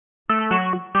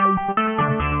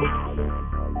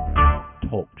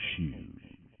shoes.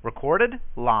 Recorded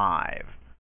live.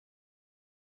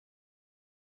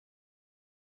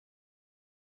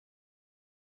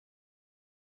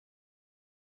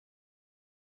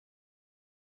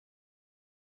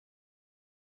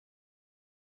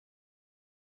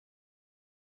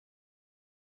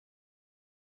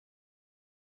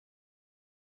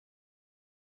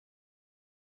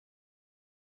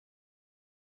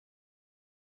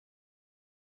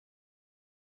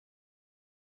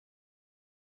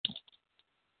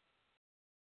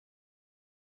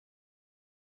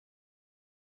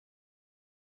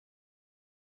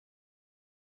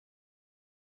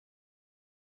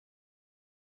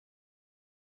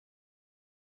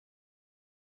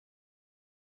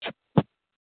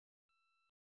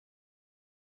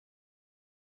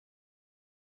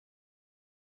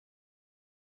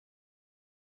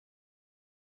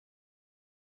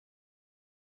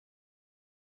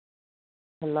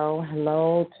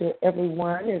 Hello to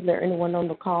everyone. Is there anyone on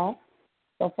the call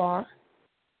so far?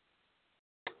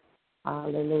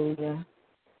 Hallelujah.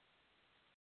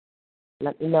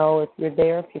 Let me know if you're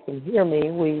there, if you can hear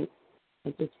me. We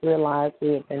just realized we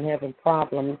have been having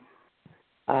problems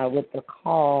with the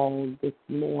call this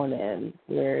morning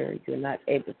where you're not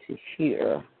able to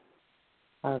hear.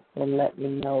 So let me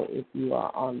know if you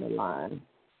are on the line.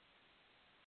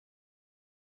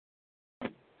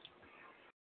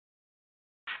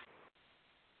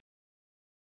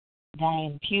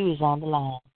 Diane Pugh is on the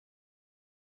line.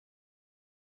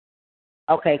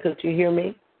 Okay, could you hear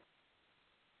me?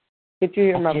 Could you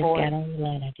hear my voice? I just got on the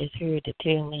line. I just heard the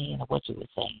tail end of what you were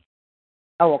saying.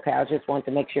 Oh, okay. I just wanted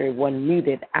to make sure it wasn't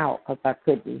muted out because I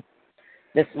couldn't.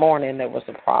 This morning there was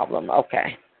a problem.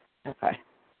 Okay.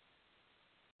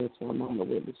 Just one moment,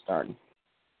 we'll be starting.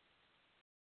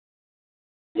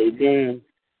 Amen.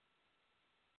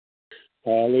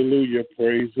 Hallelujah.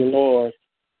 Praise the Lord.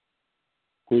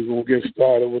 We're going to get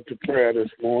started with the prayer this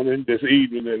morning. This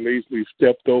evening, at least, we've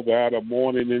stepped over out of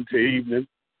morning into evening.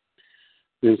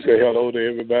 And say hello to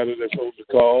everybody that's on the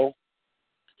call.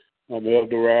 I'm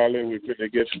Elder Riley. We're going to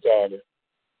get started.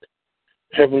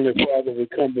 Heavenly Father, we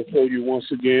come before you once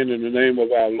again in the name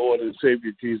of our Lord and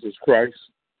Savior Jesus Christ.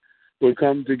 We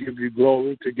come to give you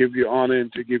glory, to give you honor,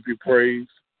 and to give you praise.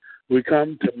 We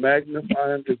come to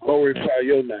magnify and to glorify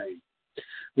your name.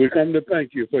 We come to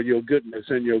thank you for your goodness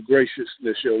and your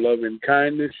graciousness, your loving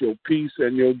kindness, your peace,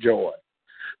 and your joy.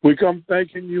 We come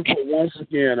thanking you for once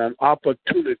again an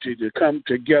opportunity to come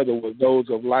together with those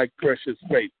of like precious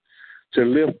faith to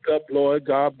lift up, Lord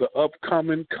God, the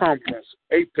upcoming conference,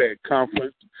 APEC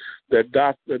conference, that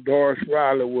Dr. Doris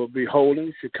Riley will be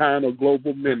holding, Shekinah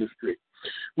Global Ministry.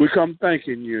 We come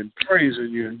thanking you and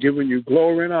praising you and giving you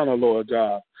glory and honor, Lord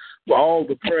God, for all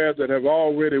the prayers that have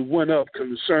already went up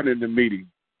concerning the meeting.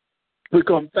 We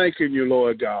come thanking you,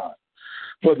 Lord God,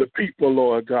 for the people,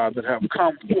 Lord God, that have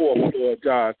come forth, Lord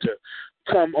God, to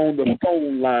come on the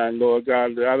phone line, Lord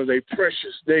God, out of their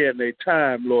precious day and their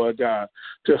time, Lord God,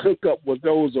 to hook up with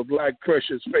those of like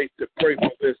precious faith to pray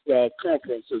for this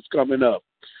conference that's coming up.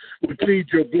 We plead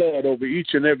your blood over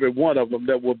each and every one of them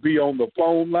that will be on the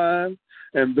phone line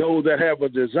and those that have a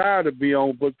desire to be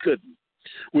on but couldn't.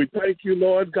 We thank you,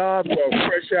 Lord God, for a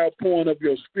fresh outpouring of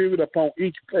your spirit upon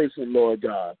each person, Lord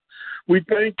God. We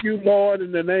thank you, Lord,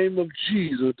 in the name of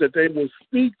Jesus, that they will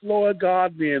speak, Lord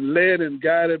God, being led and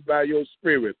guided by your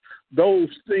spirit. Those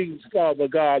things, Father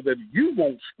God, that you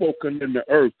want spoken in the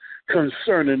earth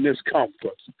concerning this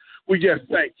conference. We just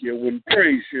thank you and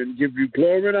praise you and give you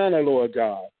glory and honor, Lord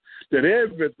God, that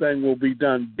everything will be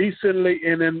done decently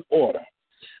and in order.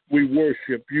 We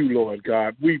worship you, Lord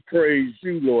God. We praise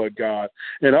you, Lord God.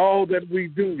 And all that we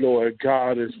do, Lord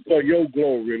God, is for your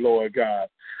glory, Lord God,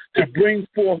 to bring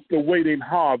forth the waiting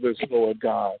harvest, Lord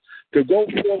God, to go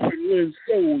forth and win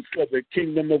souls for the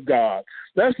kingdom of God.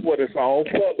 That's what it's all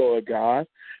for, Lord God.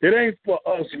 It ain't for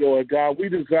us, Lord God. We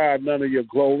desire none of your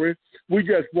glory. We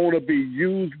just want to be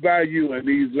used by you in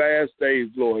these last days,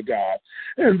 Lord God.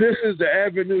 And this is the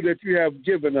avenue that you have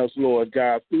given us, Lord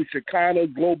God, through Shekinah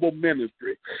Global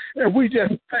Ministry. And we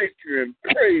just thank you and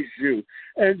praise you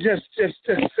and just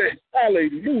say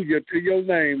hallelujah to your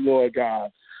name, Lord God,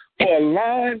 for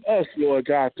allowing us, Lord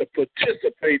God, to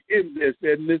participate in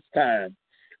this time.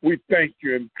 We thank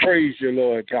you and praise you,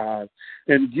 Lord God,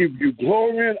 and give you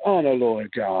glory and honor,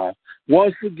 Lord God.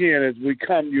 Once again, as we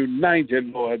come united,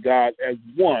 Lord God, as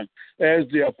one, as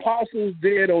the apostles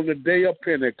did on the day of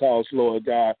Pentecost, Lord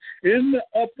God, in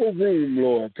the upper room,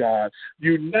 Lord God,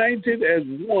 united as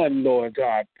one, Lord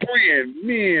God, praying,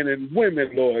 men and women,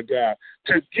 Lord God,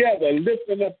 together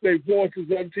lifting up their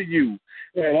voices unto you.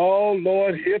 And oh,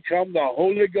 Lord, here come the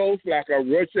Holy Ghost like a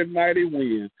rushing mighty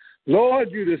wind. Lord,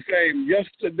 you're the same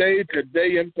yesterday,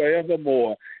 today, and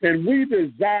forevermore. And we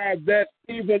desire that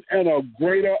even in a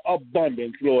greater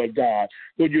abundance, Lord God.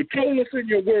 When you told us in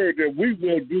your word that we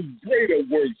will do greater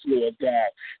works, Lord God.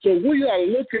 So we are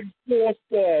looking for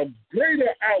a greater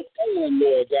outpouring,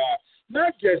 Lord God,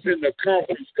 not just in the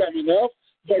conference coming up,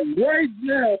 but right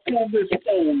now on this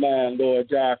phone line, Lord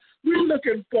God. We're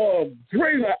looking for a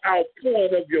greater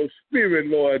outpouring of your spirit,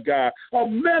 Lord God, a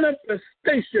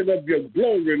manifestation of your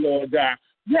glory, Lord God,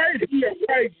 right here,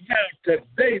 right now,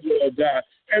 today, Lord God,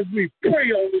 as we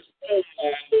pray on this phone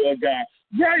line, Lord God,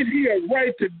 right here,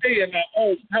 right today in our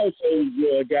own households,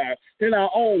 Lord God, in our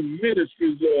own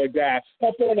ministries, Lord God,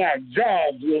 up on our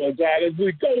jobs, Lord God, as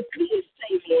we go to and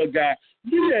fro, Lord God,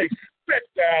 we expect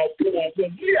the outpouring, for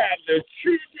we are the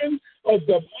children of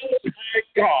the Most High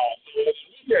God, Lord.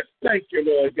 We just thank you,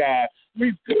 Lord God.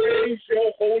 We praise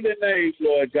your holy name,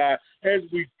 Lord God, as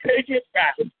we take it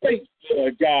by faith,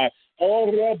 Lord God. We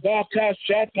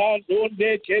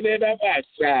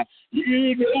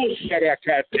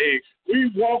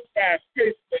walk by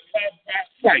faith and not by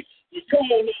sight. We call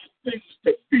those things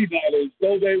to be not as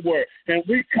though they were. And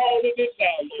we call it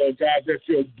now, Lord God, that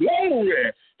your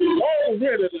glory is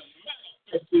already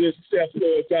manifested itself,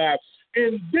 Lord God,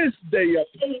 in this day,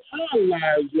 upon our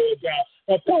lives, Lord God,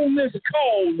 upon this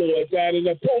call, Lord God, and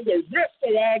upon the rest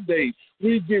of our day.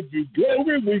 We give you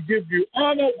glory, we give you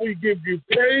honor, we give you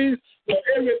praise for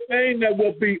everything that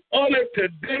will be uttered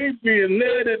today, being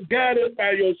led and guided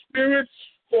by your Spirit.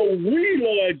 For we,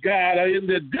 Lord God, are in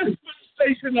the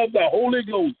dispensation of the Holy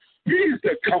Ghost. He's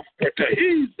the comforter,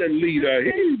 he's the leader,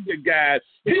 he's the guide,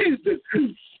 he's the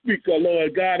truth speaker,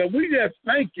 Lord God, and we just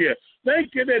thank you.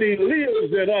 Thank you that he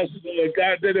lives in us, Lord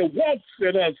God, that he walks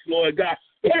in us, Lord God,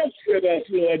 walks in us,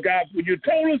 Lord God, for you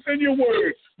told us in your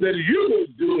word that you will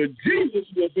do it. Jesus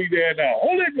will be there, and the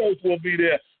Holy Ghost will be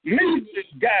there, leading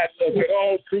and guiding us in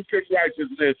all truth and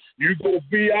righteousness. You will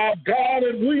be our God,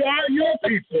 and we are your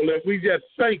people, and we just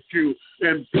thank you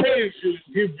and praise you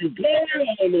and give you glory,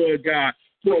 Lord God,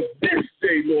 for this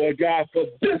day, Lord God, for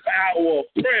this hour of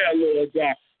prayer, Lord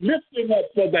God, lifting up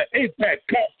for the APEC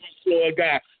conference, Lord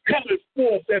God, coming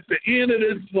forth at the end of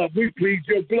this month. We plead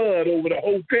your blood over the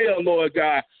hotel, Lord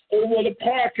God, over the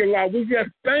parking lot. We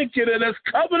just thank you that it's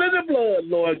covered in the blood,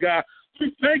 Lord God.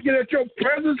 We thank you that your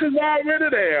presence is already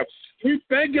there. We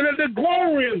thank you that the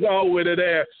glory is already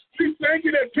there. We thank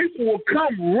you that people will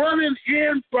come running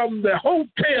in from the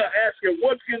hotel asking,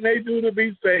 what can they do to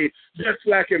be saved? Just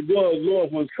like it was,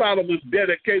 Lord, when Solomon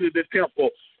dedicated the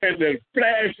temple and the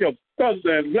flash of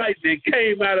thunder and lightning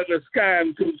came out of the sky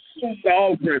and consumed the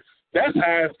offering. That's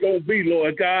how it's going to be,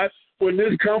 Lord God. When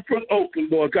this conference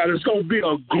opens, Lord God, it's going to be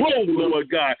a glow, Lord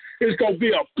God. It's going to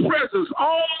be a presence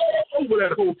all over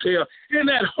that hotel, in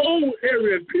that whole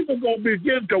area. People are going to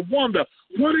begin to wonder,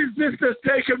 what is this that's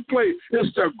taking place?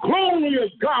 It's the glory of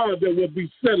God that will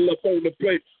be settled upon the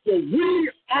place. So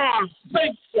we are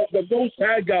saints of the Most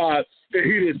High God, that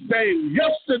he is saying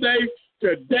yesterday,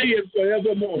 today, and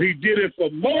forevermore. He did it for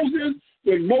Moses.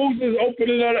 When Moses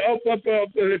opened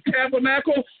up the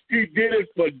tabernacle, he did it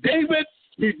for David.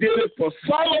 He did it for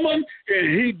Solomon,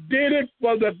 and he did it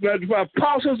for the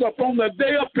apostles upon the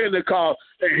day of Pentecost.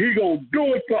 And he going to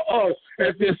do it for us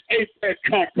at this APEC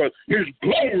conference. His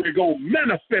glory going to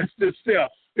manifest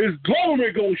itself. His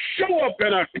glory going to show up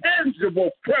in a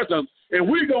tangible presence, and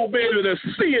we're going to be able to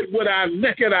see it with our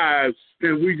naked eyes.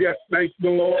 And we just thank the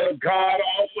Lord God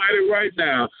Almighty right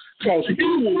now, because he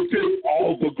will get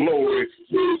all the glory.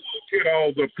 He will get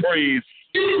all the praise.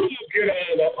 He will get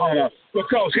all the honor,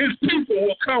 because his people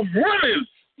will come running,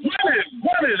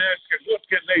 asking, what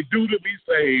can they do to be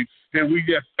saved? And we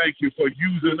just thank you for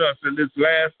using us in this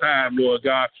last time, Lord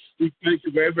God. We thank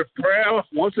you for every prayer,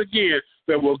 once again,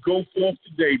 that will go forth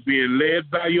today, being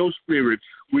led by your Spirit.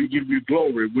 We give you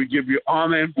glory. We give you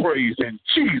honor and praise. In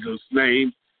Jesus'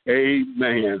 name,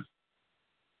 amen.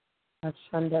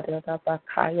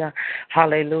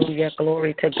 Hallelujah.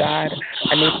 Glory to God.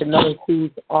 I need to know who's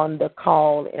on the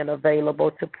call and available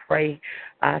to pray.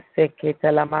 Let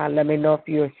me know if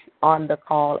you're on the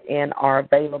call and are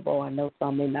available. I know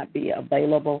some may not be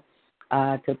available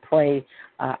to pray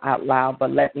out loud, but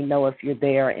let me know if you're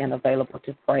there and available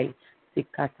to pray. And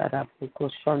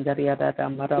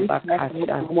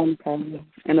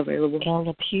available.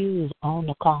 Elder Pugh's on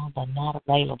the call but not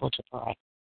available to pray.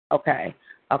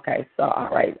 Okay, so all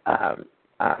right,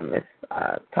 Miss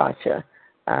Tasha,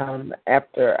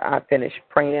 after I finish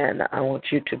praying, I want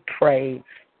you to pray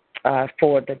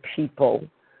for the people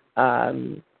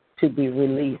to be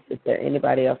released. Is there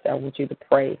anybody else I want you to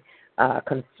pray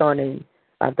concerning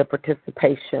the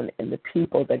participation in the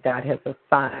people that God has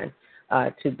assigned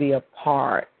to be a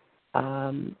part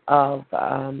of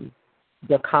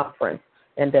the conference,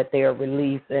 and that they are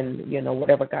released, and,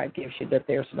 whatever God gives you, that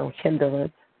there's no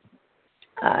hindrance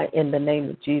in the name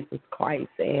of Jesus Christ,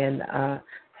 and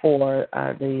for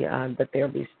that there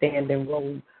be standing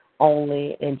room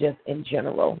only, and just in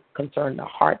general concern the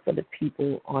hearts of the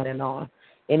people on and on.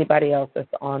 Anybody else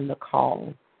that's on the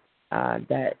call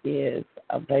that is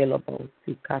available,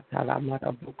 in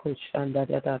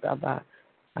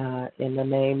the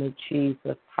name of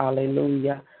Jesus,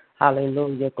 hallelujah,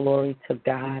 hallelujah, glory to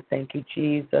God. Thank you,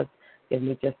 Jesus. Give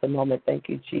me just a moment. Thank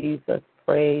you, Jesus.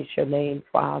 Praise your name,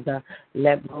 Father.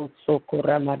 Thank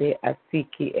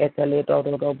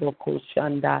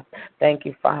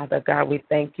you, Father God. We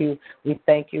thank you. We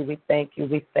thank you. We thank you.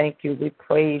 We thank you. We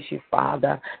praise you,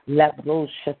 Father.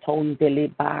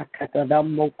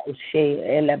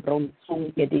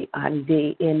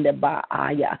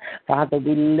 Father,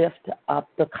 we lift up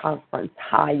the conference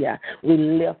higher. We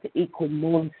lift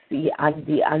Ikumunsi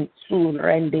Andi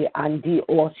Ansurende Andi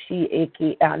Oshi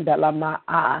Eki Andalama.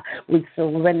 We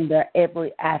surrender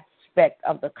every aspect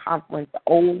of the conference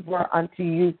over unto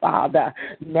you, Father.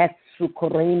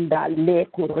 Netsukurinda le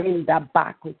kurinda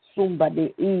bakusumba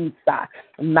de isa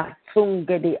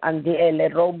matsunge de andele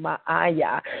roma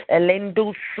aya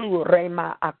elendu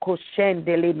surema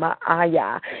akoshendele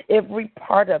maaya. Every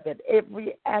part of it,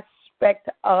 every aspect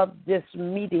of this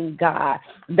meeting, God,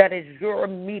 that is your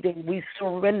meeting, we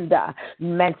surrender.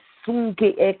 And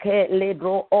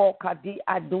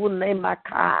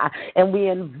we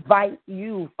invite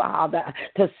you, Father,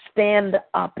 to stand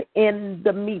up in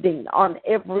the meeting on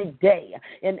every day,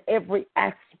 in every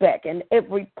aspect, in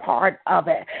every part of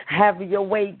it. Have your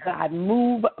way, God.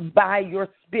 Move by your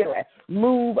Spirit.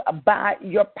 Move by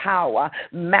your power.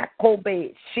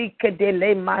 Makobe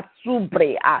shikadele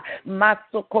masubre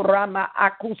masokorama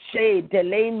akushe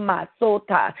dele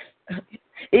masota.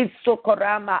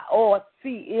 Isokorama or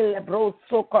si ilebro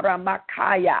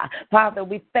sokoramakaya. Father,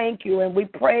 we thank you and we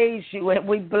praise you and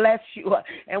we bless you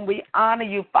and we honor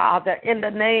you, Father, in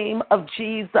the name of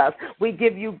Jesus. We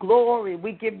give you glory.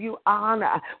 We give you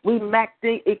honor. We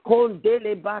makti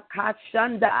ikondele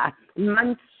bakashanda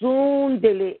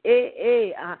mansundele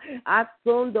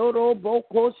asondoro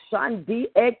boko shandi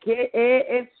eke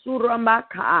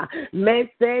suramaka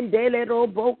mesendele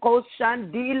roboko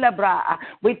shandi labra.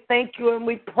 We thank you and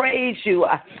we praise you.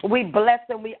 We bless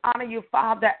and we honor you,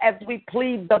 Father, as we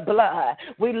plead the blood.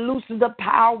 We loosen the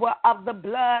power of the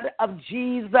blood of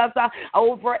Jesus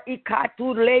over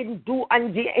Ikatu Lendu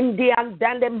and the Indian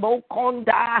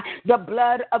Mokonda, the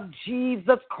blood of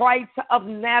Jesus Christ of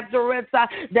Nazareth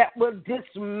that will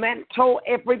dismantle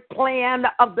every plan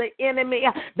of the enemy,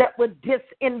 that will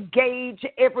disengage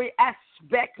every aspect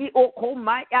that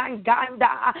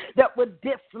would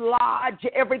dislodge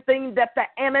everything that the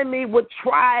enemy would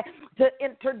try to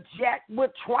interject,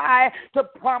 would try to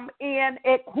pump in.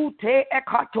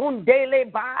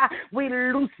 We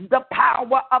loose the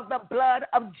power of the blood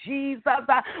of Jesus.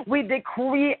 We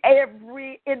decree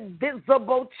every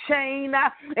invisible chain,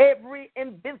 every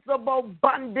invisible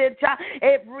bondage,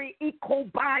 every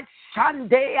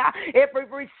every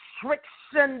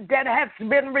restriction that has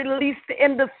been released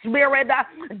in the spirit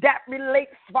that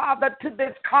relates, Father, to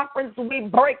this conference. We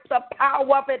break the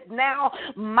power of it now.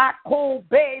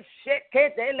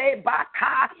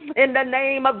 In the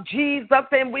name of Jesus,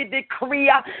 and we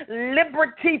decree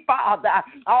liberty, Father,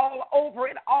 all over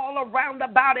it, all around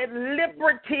about it,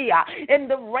 liberty in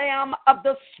the realm of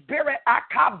the spirit.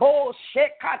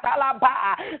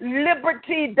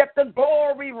 Liberty that the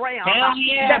glory realm,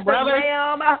 that the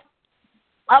realm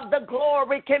of the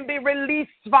glory can be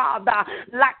released, Father,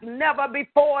 like never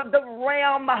before. The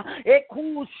realm,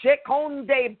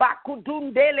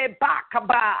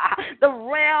 the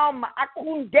realm,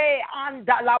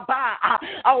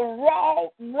 a raw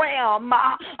realm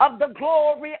of the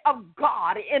glory of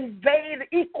God invade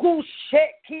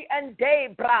and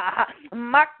Debra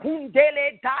in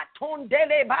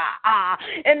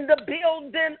the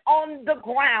building on the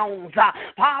grounds.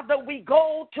 Father, we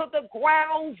go to the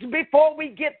grounds before we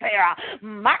get there.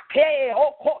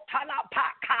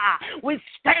 We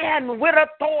stand with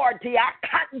authority,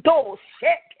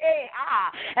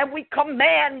 and we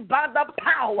command by the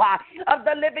power of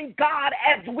the living God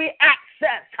as we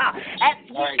access,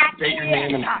 state your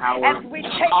name and power. as we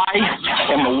take. I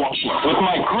am the Watchman. With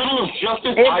my girdle of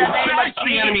justice, I strike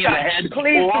the enemy in the head.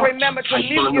 Please remember to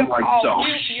mute your call.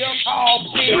 Mute your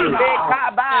call, please.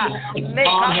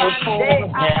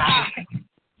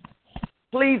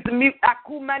 Please mute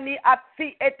akumani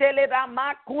asi etelera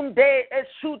makunde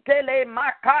esutele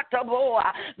makatabo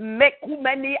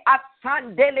mekumani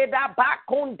asandele da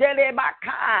bakundele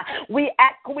baka. We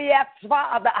acquiesce,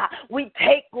 Father. We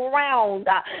take ground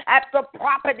at the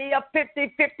property of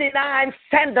 5059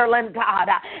 Sunderland, God.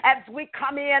 As we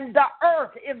come in, the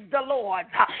earth is the Lord's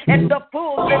and the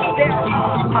fullness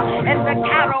thereof, and the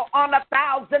cattle on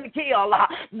 1,000 hills.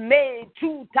 May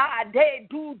to die de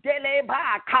do dele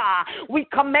baka. We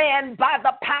command by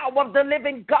the power of the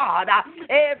living God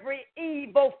every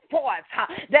evil force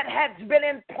that has been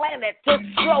implanted to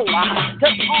slow, to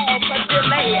cause a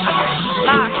delay.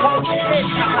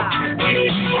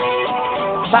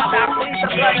 Father, I plead the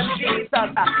blood of Jesus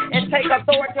and take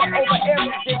authority over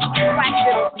every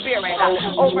distracted spirit,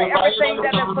 over everything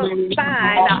that is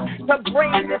assigned to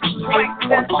bring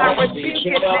distraction. I rebuke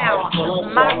it now.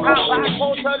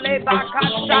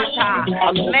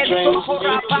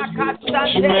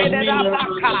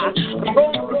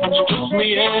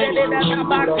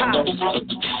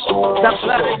 The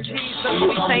blood of Jesus,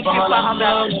 we thank you,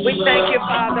 Father. We thank you,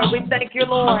 Father. We thank you,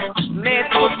 Lord.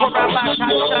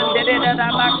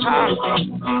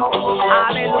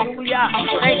 Hallelujah.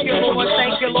 Thank you, Lord.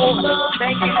 Thank you, Lord.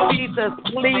 Thank you, Jesus.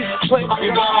 Please put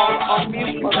your call on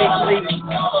mute for me, please.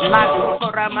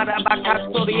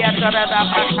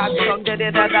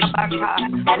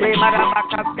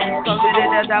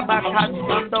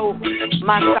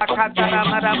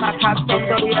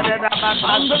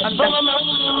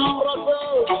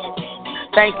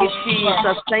 Thank you,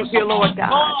 Jesus. Thank you, Lord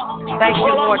God. Thank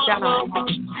you, Lord God.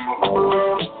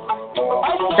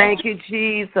 Thank you,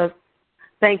 Jesus.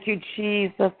 Thank you,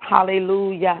 Jesus.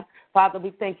 Hallelujah. Father,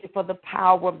 we thank you for the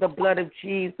power of the blood of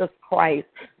Jesus Christ,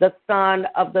 the Son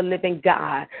of the living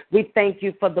God. We thank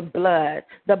you for the blood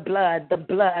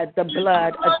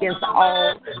against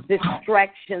all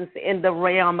distractions in the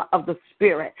realm of the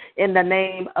Spirit. In the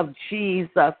name of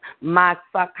Jesus.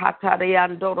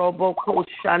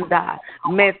 Masakatariandorobokoshanda,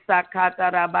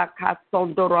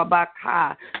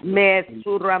 Mesakatarabakasondorabaka,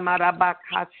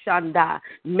 Mesuramarabakashanda,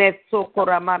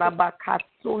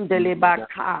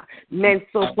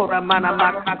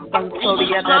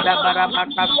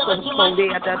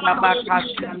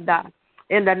 Mesokoramarabakasundelebaka,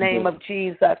 in the name of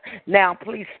Jesus. Now,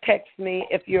 please text me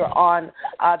if you're on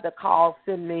the call.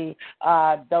 Send me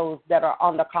those that are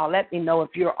on the call. Let me know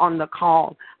if you're on the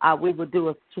call. We will do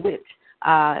a switch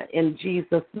in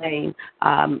Jesus' name,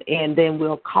 and then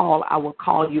I will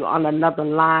call you on another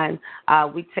line.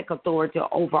 We take authority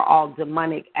over all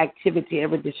demonic activity,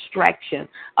 every distraction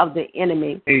of the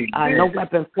enemy. No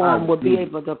weapon formed will be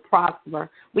able to prosper.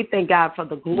 We thank God for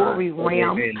the glory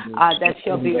realm that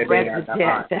shall be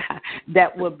resident,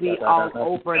 that will be all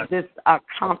over this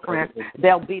conference.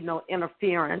 There'll be no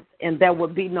interference, and there will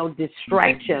be no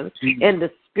distractions in the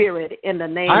Spirit, in the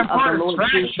name of the Lord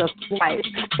Jesus Christ.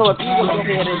 So if you will go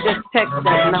ahead and just text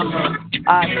that number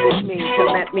to me to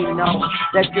let me know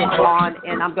that you're on,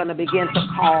 and I'm going to begin to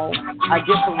call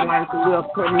different ones, and we'll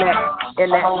connect in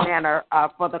that manner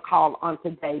for the call on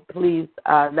today. Please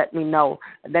let me know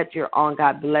that you're on.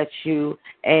 God bless you.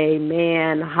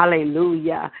 Amen.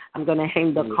 Hallelujah. I'm going to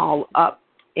hang the call up.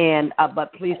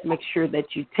 But please make sure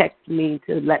that you text me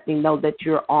to let me know that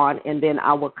you're on, and then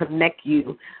I will connect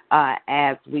you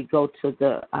as we go to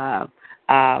the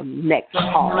next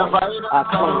call.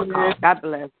 God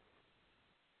bless.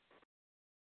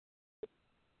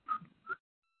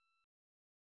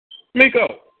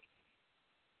 Miko.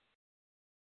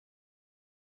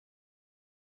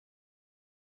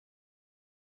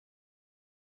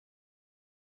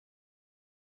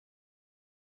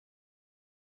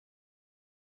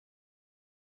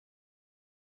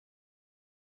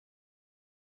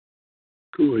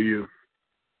 Who are you?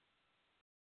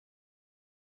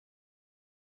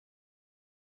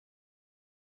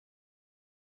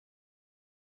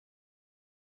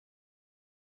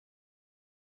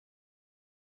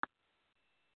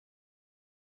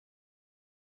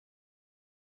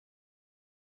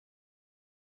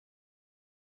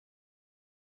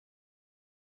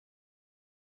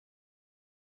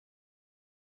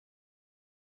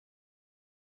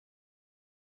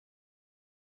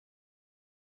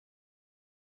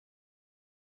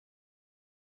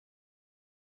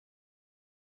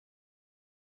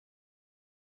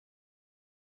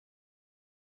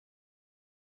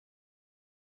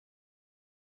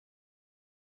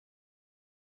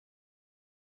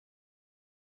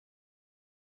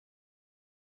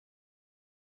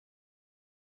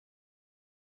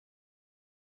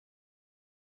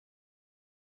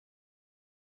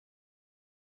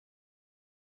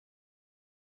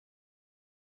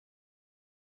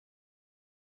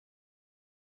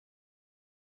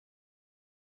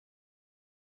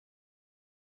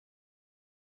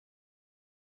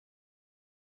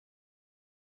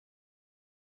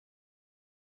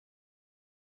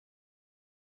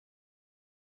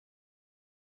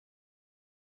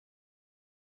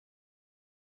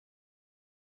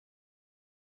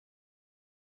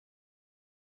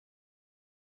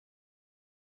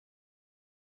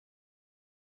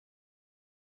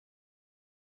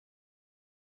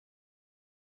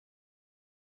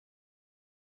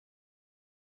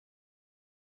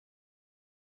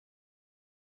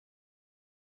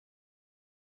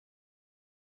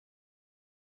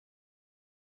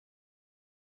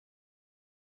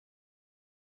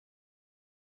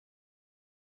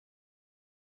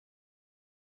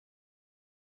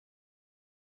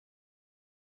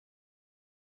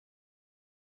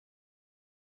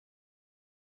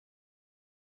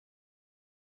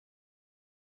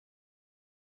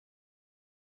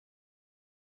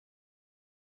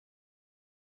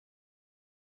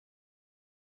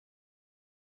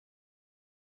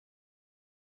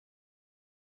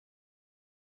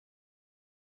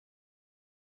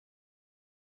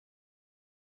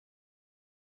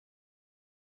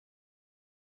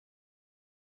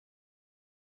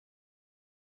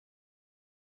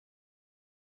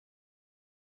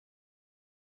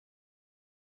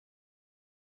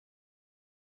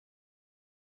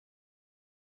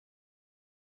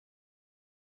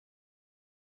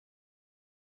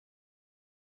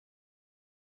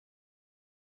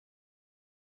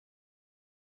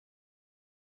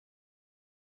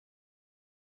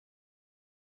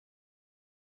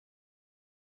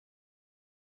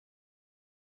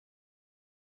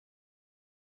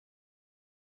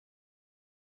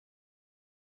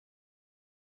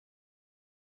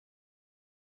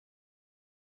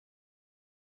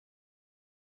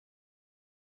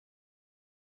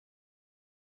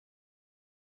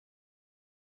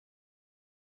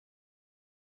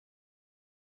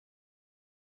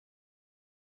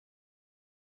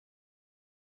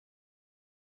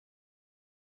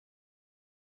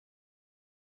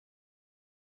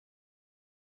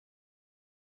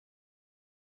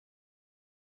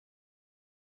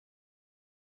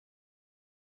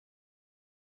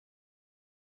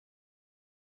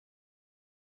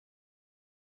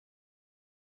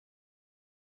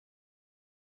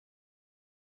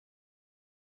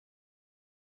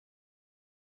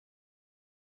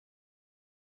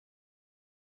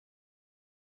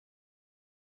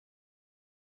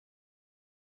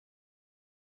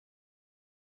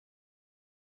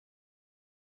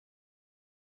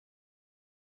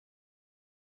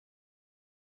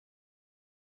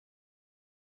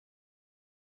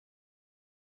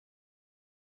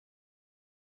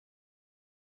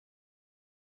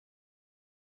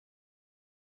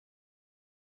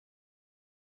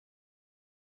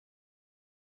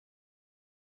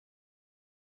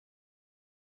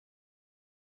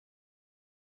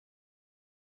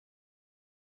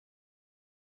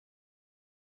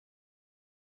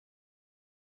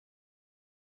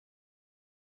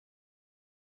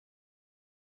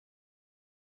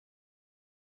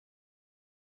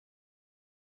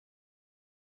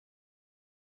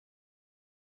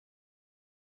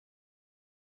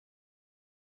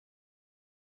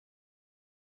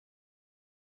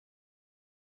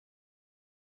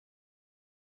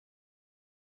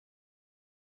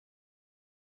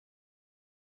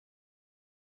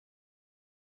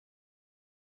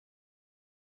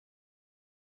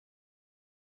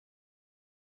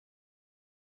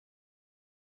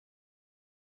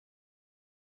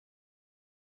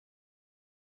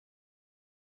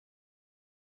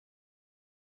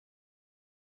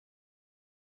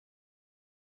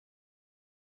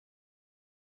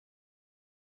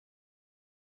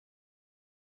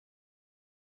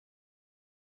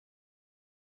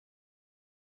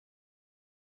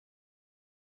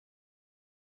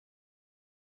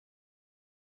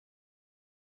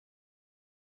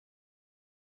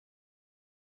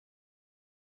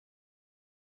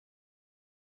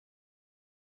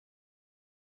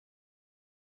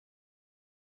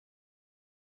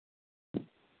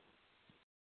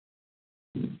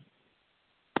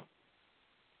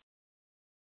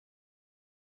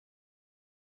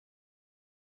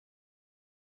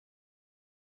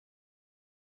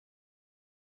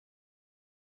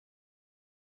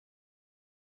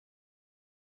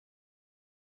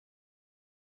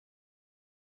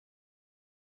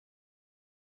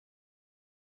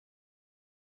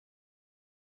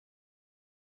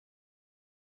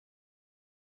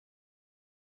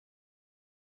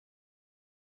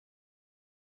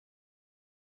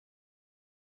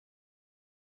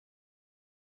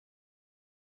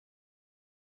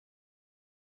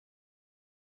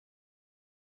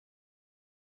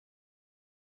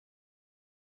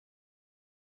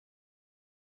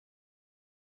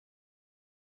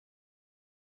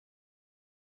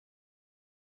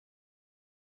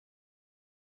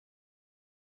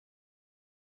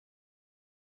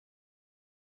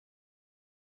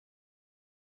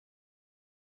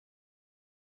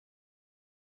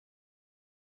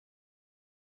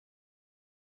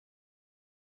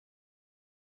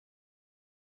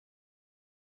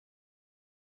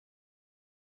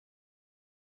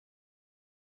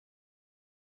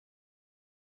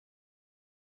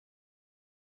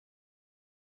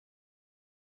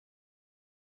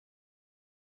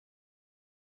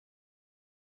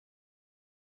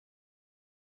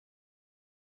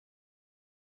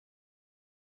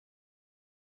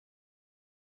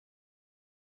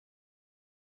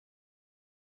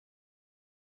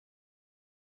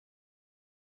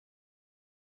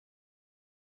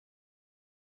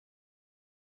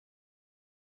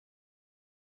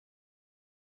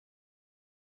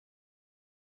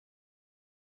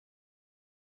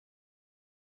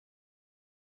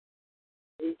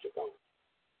 you're going.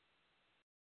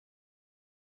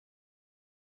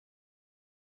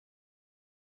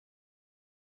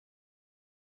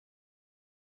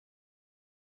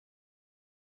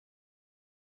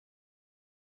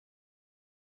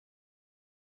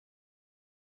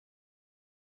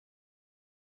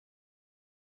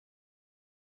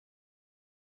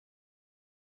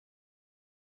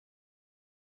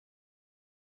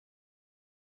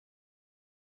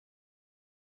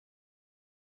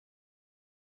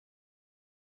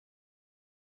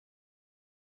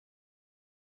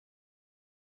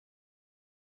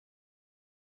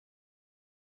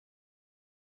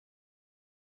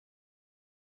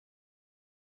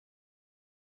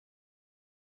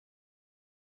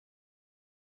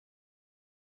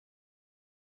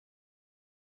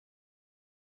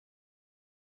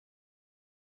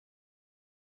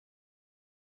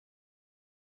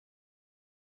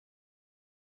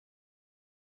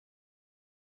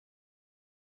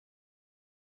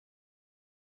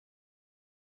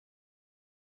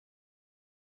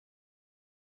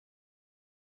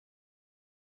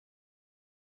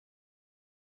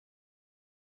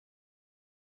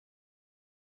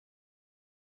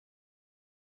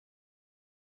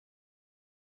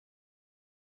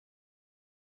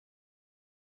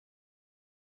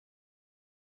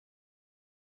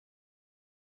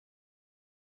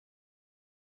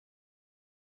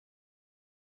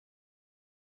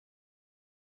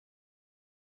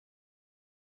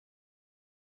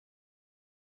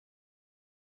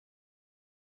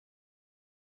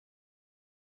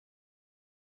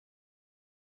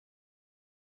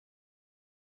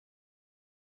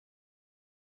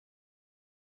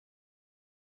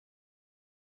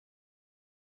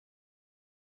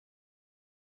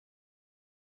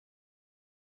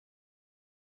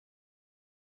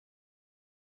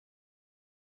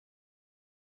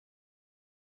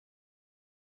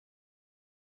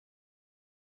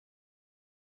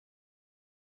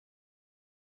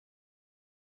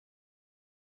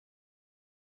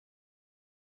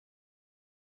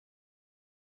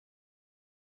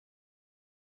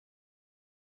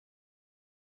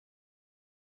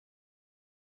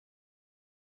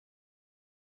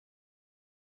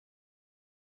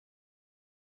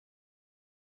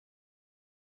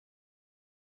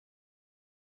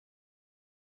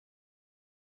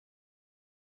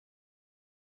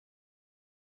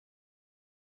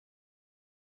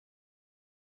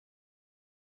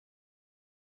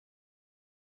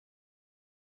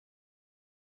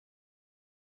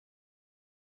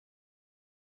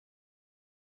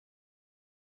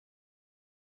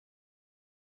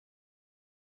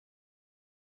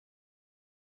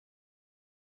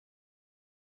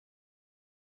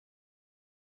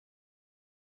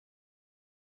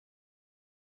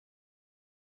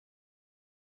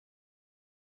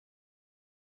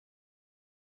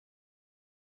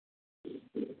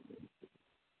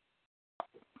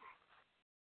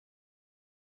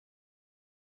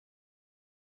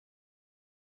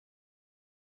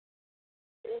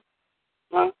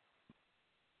 Huh?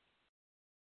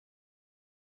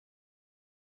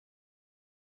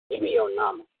 Give me your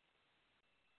number.